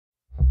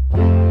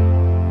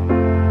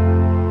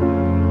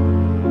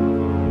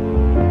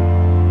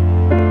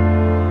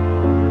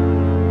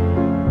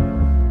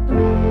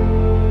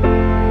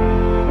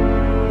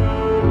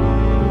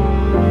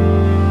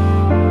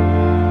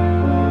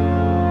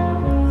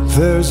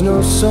There's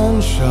no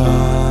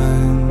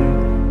sunshine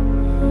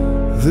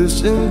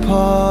this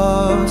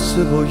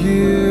impossible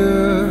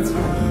year,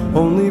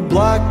 only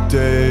black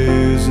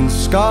days and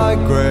sky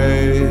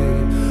gray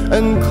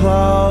and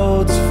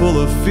clouds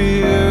full of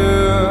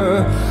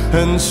fear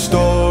and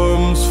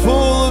storms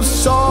full of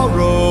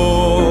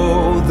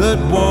sorrow that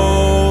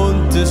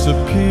won't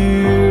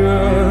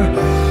disappear.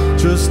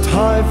 Just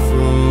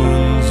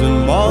typhoons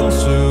and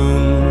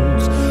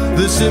monsoons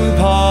this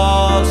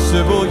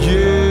impossible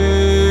year.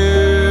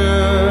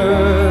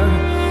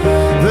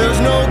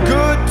 There's no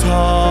good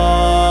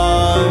times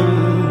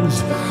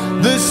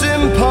this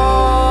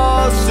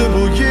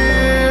impossible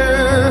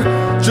year,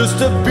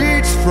 just a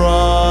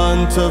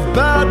beachfront of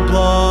bad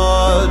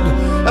blood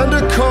and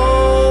a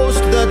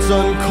coast that's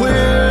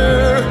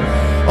unclear.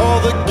 All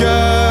the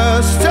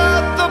guests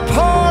at the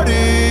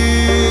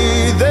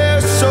party,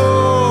 they're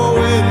so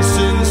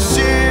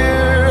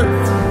insincere.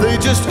 They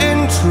just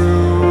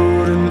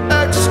intrude and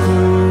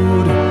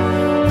exclude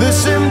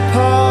this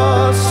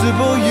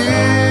impossible year.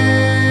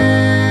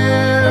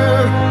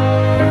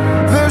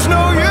 There's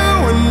no you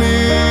and me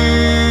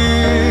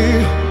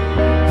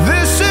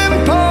this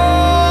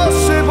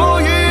impossible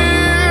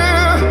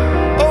year,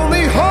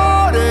 only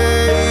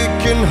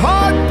heartache and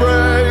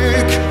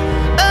heartbreak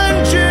and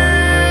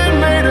gin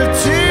made of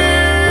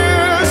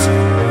tears.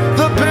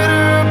 The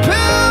bitter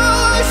pill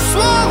I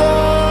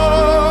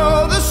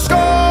swallow, the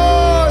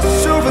scar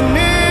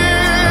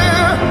souvenir,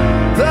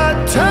 that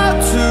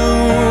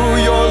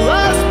tattoo, your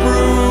last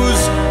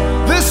bruise,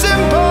 this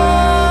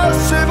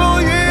impossible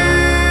year.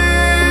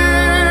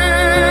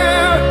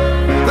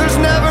 There's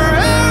never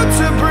air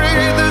to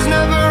breathe, there's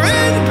never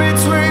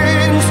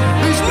in-betweens.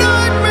 These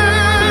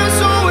nightmares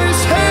always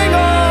hang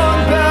on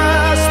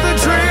past the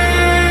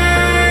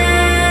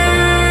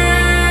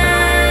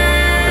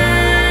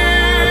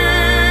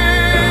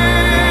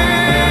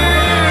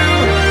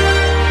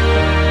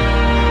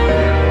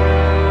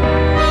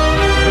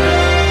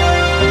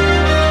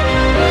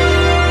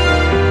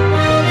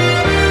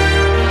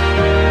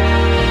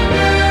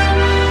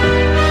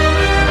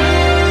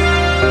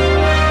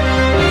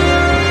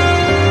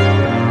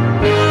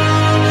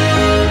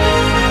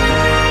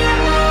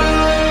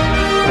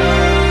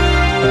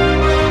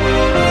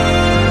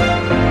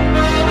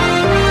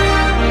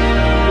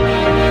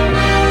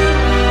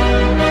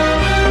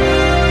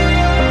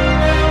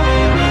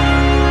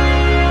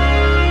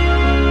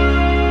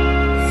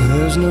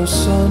There's no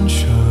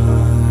sunshine,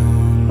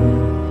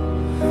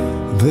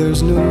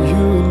 there's no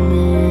you and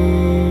me.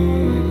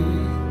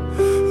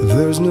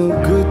 There's no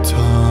good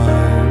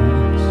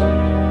times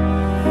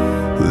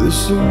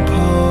this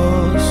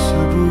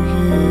impossible year.